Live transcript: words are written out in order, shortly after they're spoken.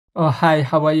Oh, hi,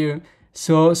 how are you?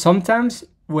 So sometimes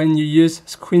when you use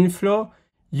ScreenFlow,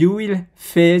 you will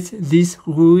face this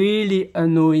really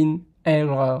annoying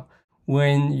error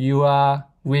when you are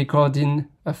recording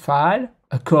a file,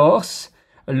 a course,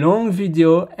 a long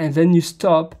video, and then you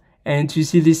stop and you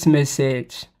see this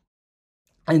message.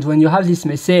 And when you have this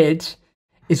message,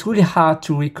 it's really hard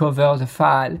to recover the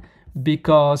file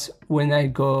because when I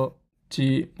go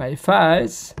to my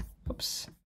files, oops,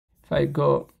 if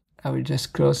I will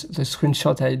just close the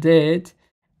screenshot I did.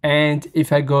 And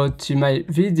if I go to my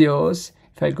videos,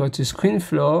 if I go to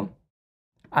ScreenFlow,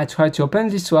 I try to open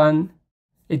this one.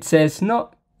 It says, no,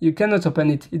 you cannot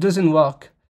open it. It doesn't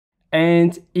work.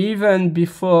 And even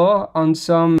before on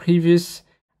some previous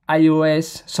Mac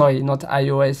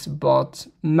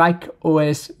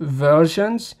OS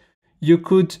versions, you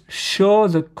could show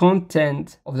the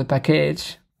content of the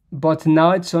package, but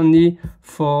now it's only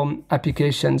for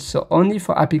applications. So only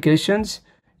for applications,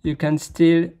 you can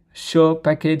still show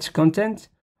package content,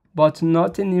 but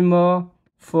not anymore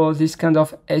for this kind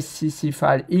of SCC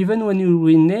file. Even when you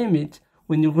rename it,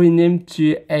 when you rename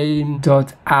to a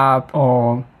 .app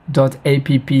or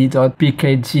 .app.pkg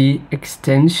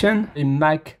extension, a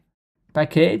Mac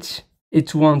package,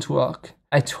 it won't work.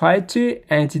 I tried to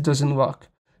and it doesn't work.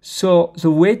 So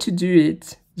the way to do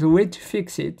it, the way to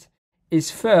fix it is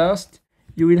first,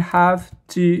 you will have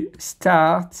to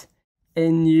start a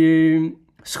new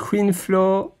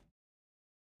ScreenFlow,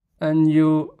 a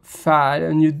new file,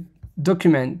 a new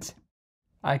document.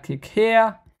 I click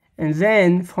here, and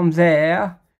then from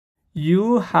there,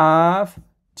 you have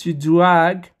to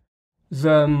drag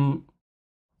the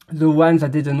one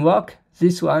that didn't work,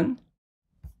 this one.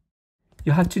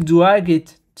 You have to drag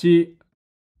it to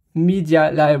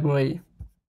media library.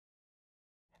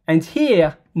 And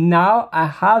here, now I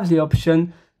have the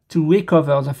option to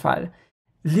recover the file.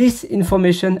 This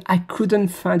information, I couldn't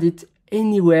find it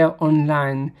anywhere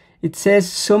online. It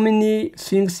says so many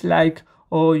things like,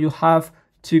 oh, you have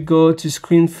to go to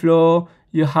ScreenFlow,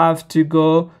 you have to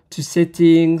go to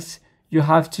settings, you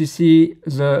have to see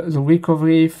the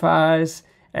recovery files,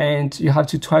 and you have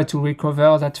to try to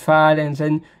recover that file, and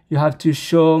then you have to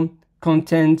show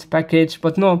content package.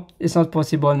 But no, it's not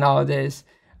possible nowadays.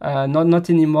 Not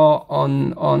anymore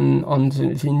on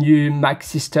the new Mac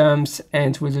systems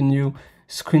and with the new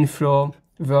ScreenFlow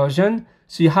version.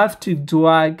 So you have to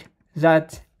drag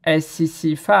that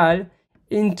SCC file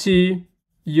into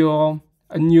your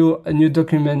a new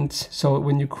document. So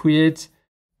when you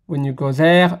go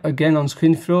there again on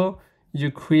ScreenFlow, you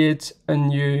create a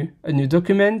new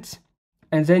document,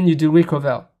 and then you do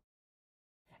recover.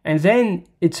 And then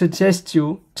it suggests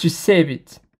you to save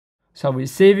it. So I will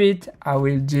save it. I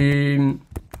will do,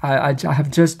 I have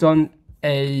just done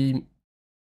a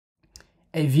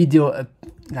video,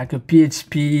 like a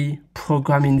PHP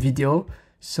programming video.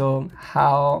 So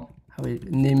I will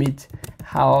name it,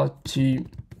 how to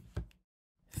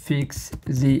fix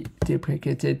the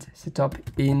deprecated setup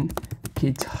in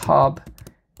GitHub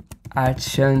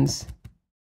Actions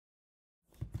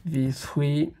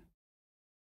v3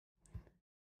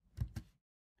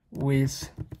 with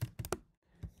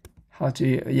how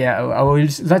to,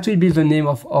 that will be the name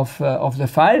of the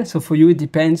file. So for you, it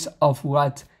depends of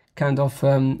what kind of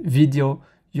video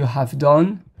you have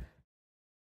done.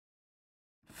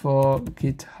 For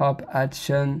GitHub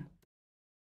Action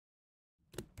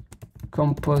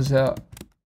Composer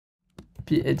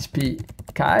PHP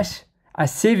cache, I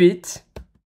save it,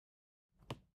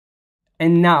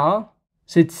 and now,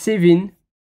 so it's saving,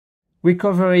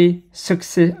 recovery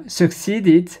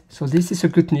succeeded. So this is a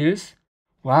good news.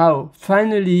 Wow,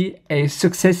 finally a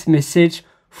success message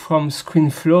from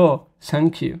ScreenFlow,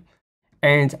 thank you.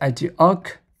 And I do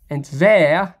OK, and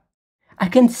there, I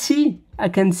can see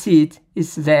it,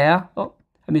 it's there. Oh,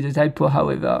 I made a typo,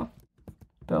 however,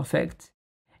 perfect.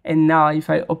 And now if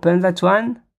I open that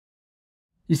one,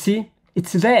 you see,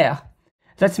 it's there.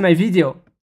 That's my video.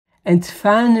 And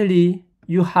finally,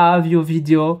 you have your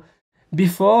video.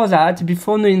 Before that,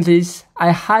 before knowing this, I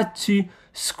had to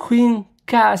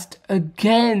screencast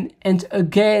again and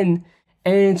again.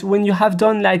 And when you have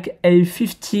done like a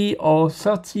 50 or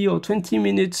 30 or 20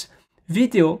 minutes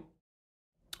video,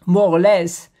 more or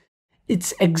less,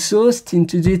 it's exhausting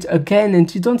to do it again,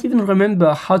 and you don't even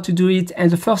remember how to do it. And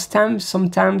the first time,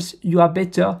 sometimes you are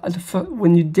better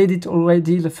when you did it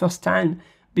already the first time,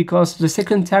 because the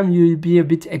second time you will be a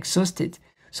bit exhausted.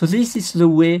 So this is the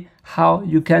way how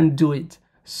you can do it.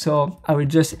 So I will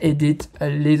just edit a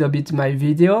little bit my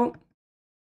video.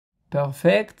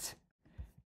 Perfect.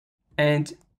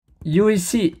 And you will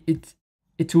see it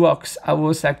works. I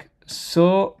was like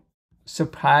so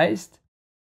surprised,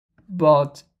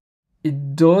 but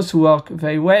it does work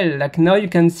very well. Like now you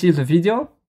can see the video,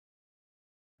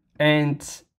 and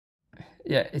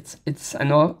yeah, I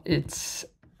know it's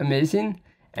amazing.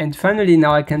 And finally,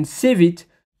 now I can save it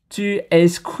to a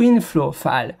ScreenFlow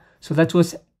file. So it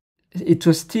was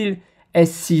still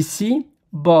SCC,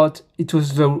 but it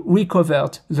was the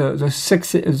recovered, the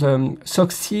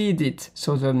succeeded,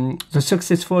 so the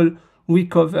successful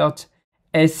recovered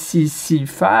SCC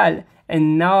file.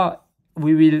 And now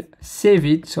we will save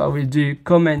it. So I will do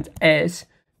Command S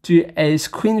to a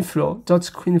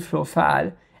ScreenFlow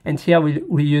file, and here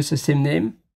we use the same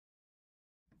name.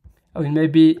 I will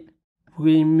maybe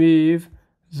remove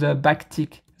the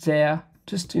backtick there,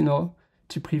 just to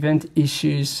prevent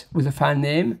issues with the file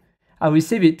name. I will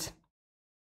save it.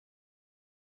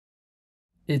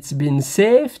 It's been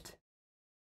saved.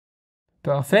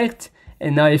 Perfect.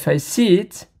 And now if I see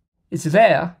it, it's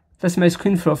there. That's my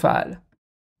ScreenFlow file.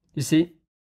 You see?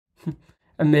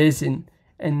 Amazing.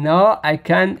 And now I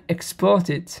can export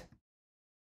it,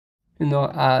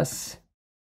 as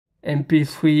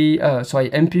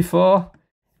MP4,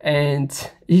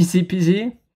 and easy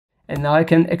peasy. And now I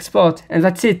can export, and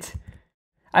that's it.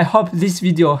 I hope this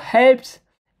video helped,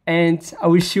 and I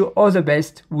wish you all the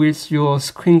best with your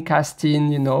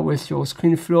screencasting, with your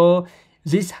ScreenFlow.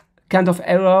 This kind of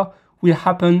error will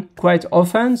happen quite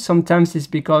often. Sometimes it's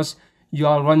because you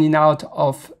are running out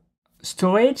of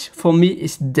storage. For me,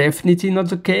 it's definitely not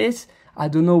the case. I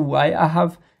don't know why I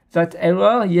have that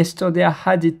error. Yesterday I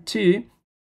had it too.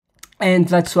 And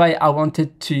that's why I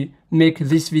wanted to make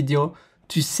this video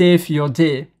to save your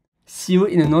day. See you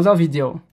in another video.